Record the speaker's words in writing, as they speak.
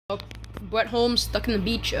Brett Holmes stuck in the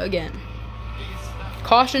beach again.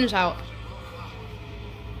 Caution is out.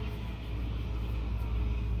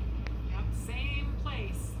 Yep, same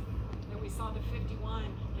place that we saw the 51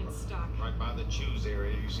 get stuck. Right by the choose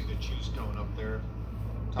area. You see the choose cone up there,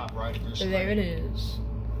 top right of your screen. There it is.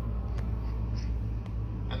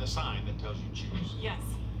 And the sign that tells you choose. Yes.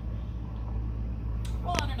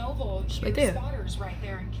 Well, on an oval, Just your right there. spotter's right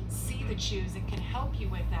there and can see the choose and can help you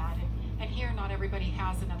with that. And here, not everybody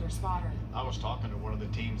has another spotter. I was talking to one of the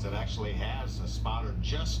teams that actually has a spotter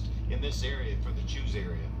just in this area for the choose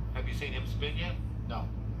area. Have you seen him spin yet? No.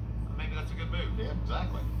 Maybe that's a good move. Yeah,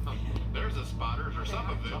 exactly. There's the spotters, or some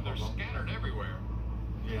of them. They're scattered everywhere.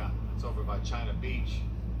 Yeah, it's over by China Beach.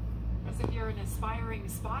 As if you're an aspiring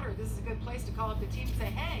spotter, this is a good place to call up the team and say,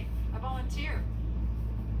 hey, I volunteer.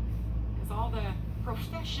 Because all the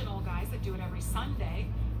professional guys that do it every Sunday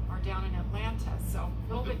are down in Atlanta, so a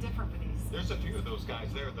little bit different for these. There's a few of those guys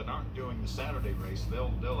there that aren't doing the Saturday race.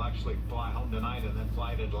 They'll actually fly home tonight and then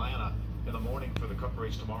fly to Atlanta in the morning for the Cup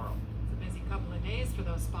race tomorrow. It's a busy couple of days for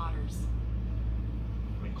those spotters.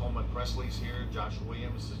 I mean, Coleman Presley's here, Josh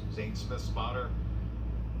Williams, Zane Smith spotter,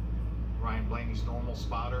 Ryan Blaney's normal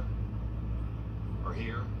spotter are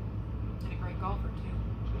here. And a great golfer,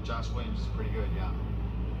 too. Josh Williams is pretty good, yeah.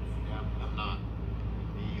 Yeah, I'm not.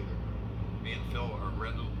 Me either. Me and Phil are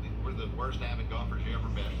we're the worst avid golfers you ever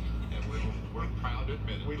met, and we're proud to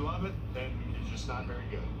admit it. We love it, and it's just not very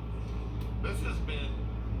good. This has been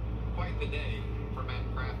quite the day for Matt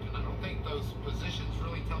Kraft, and I don't think those positions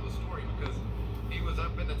really tell the story, because he was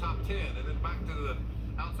up in the top 10 and then back to the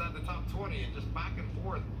outside the top 20 and just back and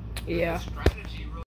forth. Yeah. The strategy really